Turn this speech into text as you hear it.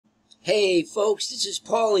Hey folks, this is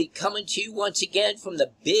Paulie coming to you once again from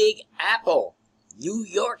the Big Apple, New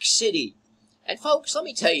York City. And folks, let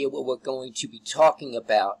me tell you what we're going to be talking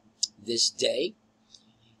about this day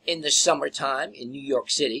in the summertime in New York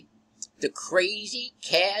City. The crazy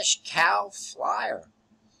cash cow flyer.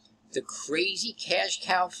 The crazy cash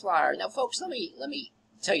cow flyer. Now folks, let me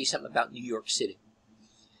tell you something about New York City.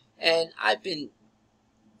 And I've been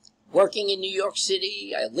working in New York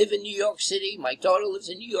City. I live in New York City. My daughter lives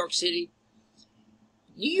in New York City.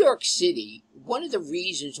 New York City, one of the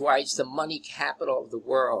reasons why it's the money capital of the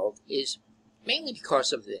world is mainly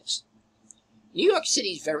because of this. New York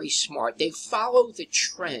City is very smart. They follow the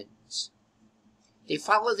trends. They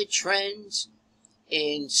follow the trends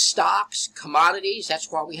in stocks, commodities. That's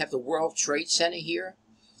why we have the World Trade Center here.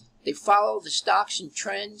 They follow the stocks and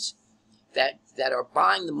trends that are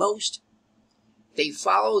buying the most. They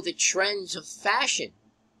follow the trends of fashion,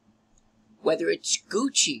 whether it's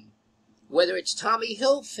Gucci, whether it's Tommy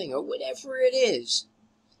Hilfiger, whatever it is.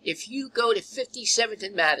 If you go to 57th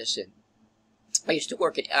and Madison, I used to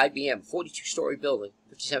work at IBM, 42-story building,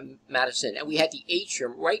 57th Madison, and we had the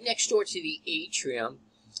atrium. Right next door to the atrium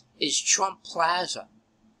is Trump Plaza.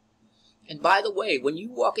 And by the way, when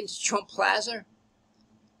you walk into Trump Plaza,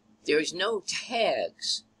 there's no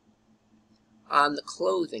tags on the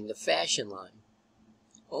clothing, the fashion line.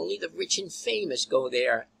 Only the rich and famous go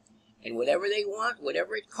there, and whatever they want,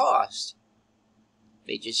 whatever it costs,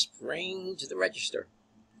 they just bring to the register.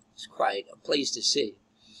 It's quite a place to see.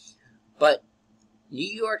 But New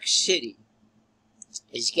York City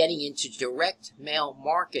is getting into direct mail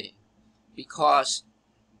marketing because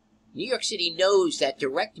New York City knows that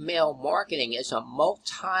direct mail marketing is a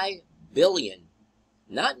multi-billion,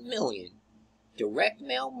 not million. Direct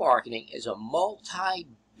mail marketing is a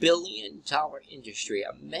multi-billion-dollar industry.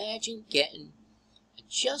 Imagine getting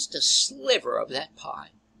just a sliver of that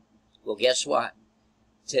pie. Well, guess what?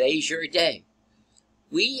 Today's your day.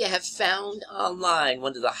 We have found online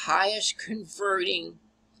one of the highest converting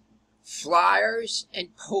flyers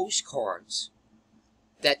and postcards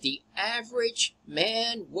that the average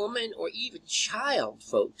man, woman, or even child,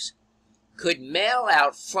 folks, could mail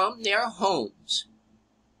out from their homes.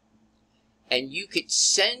 And you could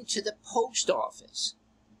send to the post office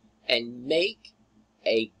and make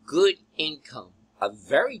a good income, a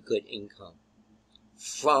very good income,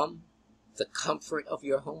 from the comfort of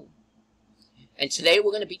your home. And today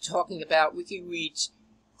we're going to be talking about Ricky Reed's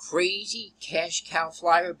crazy cash cow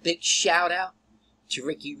flyer. Big shout out to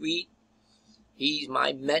Ricky Reed. He's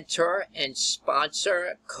my mentor and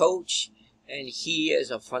sponsor, coach, and he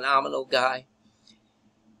is a phenomenal guy.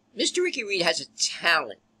 Mr. Ricky Reed has a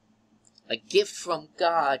talent, a gift from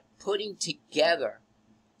God, putting together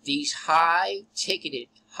these high-ticketed,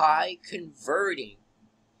 high-converting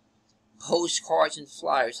postcards and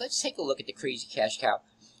flyers. Let's take a look at the crazy cash cow.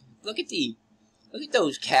 Look at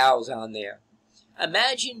those cows on there.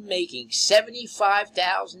 Imagine making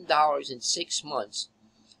 $75,000 in 6 months.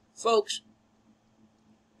 Folks,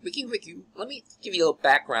 Ricky, let me give you a little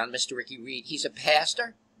background, Mr. Ricky Reed. He's a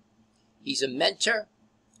pastor, he's a mentor,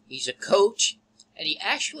 he's a coach, and he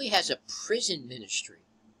actually has a prison ministry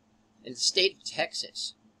in the state of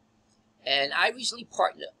Texas. And I recently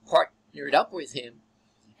partnered up with him,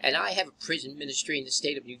 and I have a prison ministry in the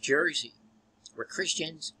state of New Jersey. We're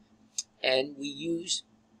Christians, and we use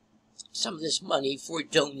some of this money for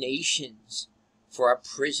donations for our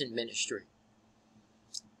prison ministry.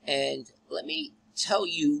 And let me tell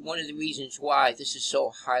you one of the reasons why this is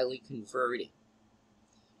so highly converting.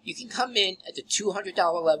 You can come in at the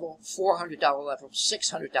 $200 level, $400 level,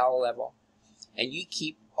 $600 level, and you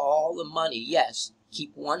keep all the money. Yes,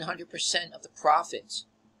 keep 100% of the profits.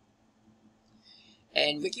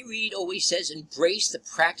 And Ricky Reed always says, embrace the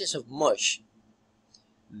practice of mush.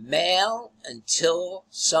 Mail until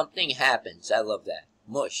something happens. I love that.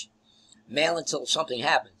 Mush. Mail until something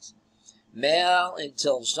happens. Mail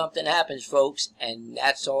until something happens, folks, and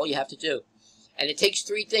that's all you have to do. And it takes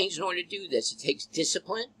 3 things in order to do this. It takes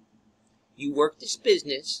discipline. You work this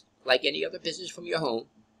business like any other business from your home.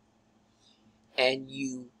 And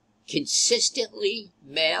you consistently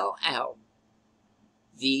mail out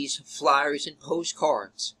these flyers and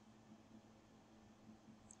postcards.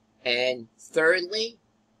 And thirdly,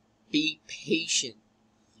 be patient.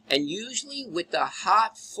 And usually with the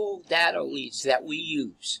hot, full data leads that we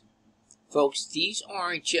use, folks, these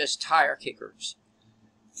aren't just tire kickers.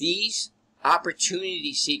 These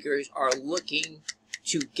opportunity seekers are looking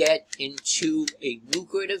to get into a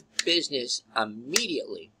lucrative business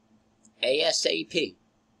immediately, ASAP.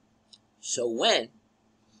 So when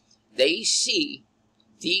they see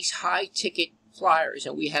these high-ticket flyers,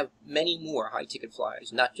 and we have many more high-ticket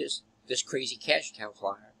flyers, not just this crazy cash cow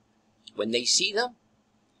flyer. When they see them,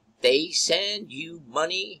 they send you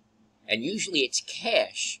money, and usually it's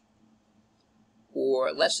cash,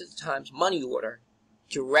 or less of the times money order,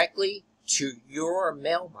 directly to your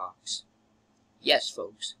mailbox. Yes,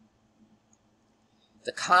 folks.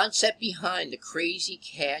 The concept behind the crazy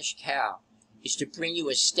cash cow is to bring you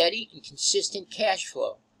a steady and consistent cash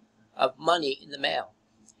flow of money in the mail.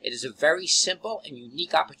 It is a very simple and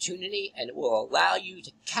unique opportunity, and it will allow you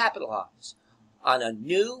to capitalize on a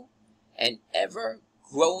new and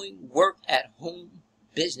ever-growing work-at-home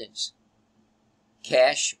business.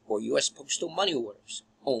 Cash or U.S. postal money orders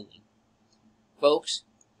only. Folks,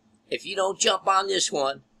 if you don't jump on this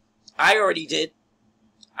one, I already did,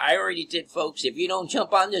 folks. If you don't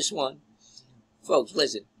jump on this one, folks,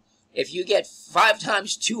 listen. If you get 5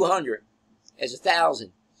 times 200 is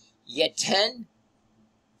 1,000. You get 10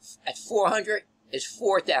 at 400 is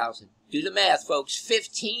 4,000. Do the math, folks.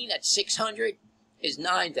 15 at 600 is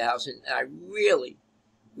 9,000. And I really,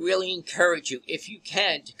 really encourage you, if you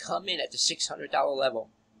can, to come in at the $600 level.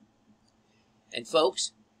 And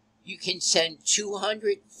folks, you can send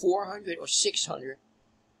 200, 400, or 600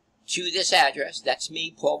 to this address. That's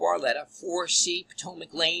me, Paul Barletta, 4C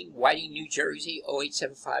Potomac Lane, Whiting, New Jersey,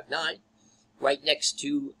 08759, right next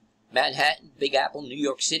to Manhattan, Big Apple, New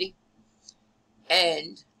York City.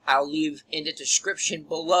 And I'll leave in the description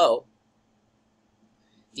below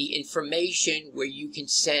the information where you can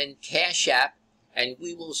send CashApp, and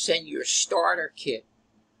we will send your starter kit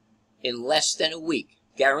in less than a week.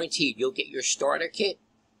 Guaranteed, you'll get your starter kit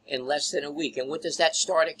in less than a week. And what does that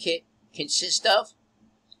starter kit consist of?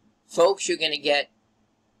 Folks, you're going to get,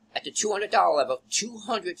 at the $200 level,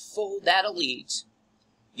 200 full data leads.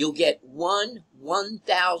 You'll get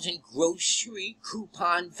 1,000 grocery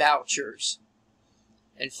coupon vouchers.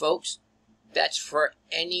 And folks, that's for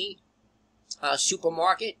any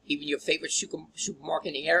supermarket, even your favorite supermarket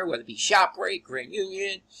in the area, whether it be ShopRite, Grand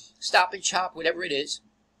Union, Stop and Shop, whatever it is.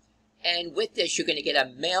 And with this, you're going to get a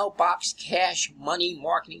MailBox Cash Money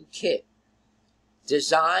Marketing Kit,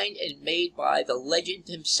 designed and made by the legend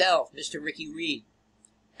himself, Mr. Ricky Reed.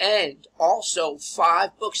 And also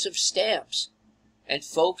 5 books of stamps. And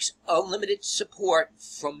folks, unlimited support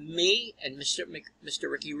from me and Mr.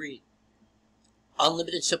 Ricky Reed.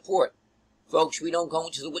 Unlimited support. Folks, we don't go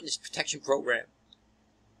into the witness protection program.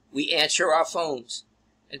 We answer our phones.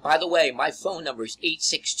 And by the way, my phone number is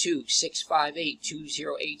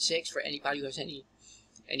 862-658-2086 for anybody who has any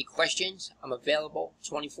questions. I'm available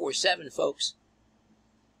 24/7, folks.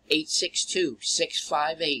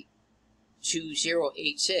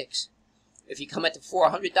 862-658-2086. If you come at the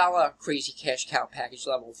 $400 Crazy Cash Cow package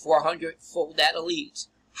level, 400 full data leads,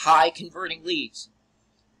 high converting leads,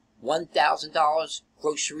 $1,000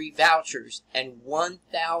 grocery vouchers, and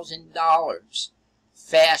 $1,000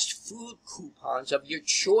 fast food coupons of your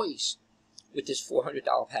choice with this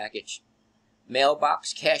 $400 package.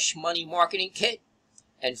 MailBox Cash Money Marketing Kit,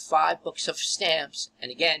 and 5 books of stamps,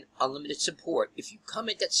 and again, unlimited support. If you come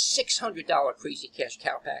at that $600 Crazy Cash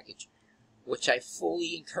Cow package, which I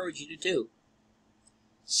fully encourage you to do,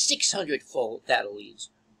 600 full data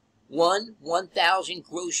leads, 1,000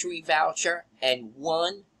 grocery voucher, and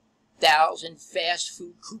 1,000 fast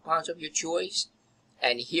food coupons of your choice.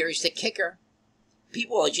 And here's the kicker.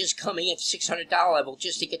 People are just coming at $600 level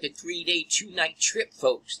just to get the 3-day, 2-night trip,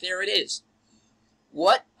 folks. There it is.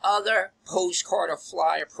 What other postcard or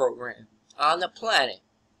flyer program on the planet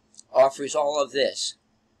offers all of this?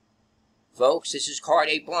 Folks, this is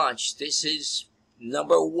Carte Blanche. This is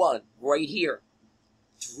 #1 right here.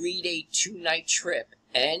 3-day, 2-night trip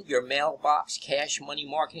and your MailBox Cash Money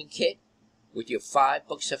Marketing Kit with your 5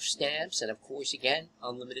 books of stamps and, of course, again,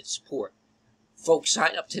 unlimited support. Folks,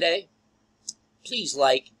 sign up today. Please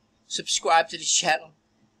like, subscribe to this channel.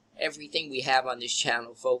 Everything we have on this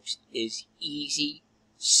channel, folks, is easy,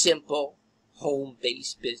 simple,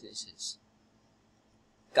 home-based businesses.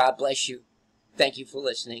 God bless you. Thank you for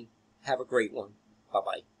listening. Have a great one.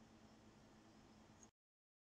 Bye-bye.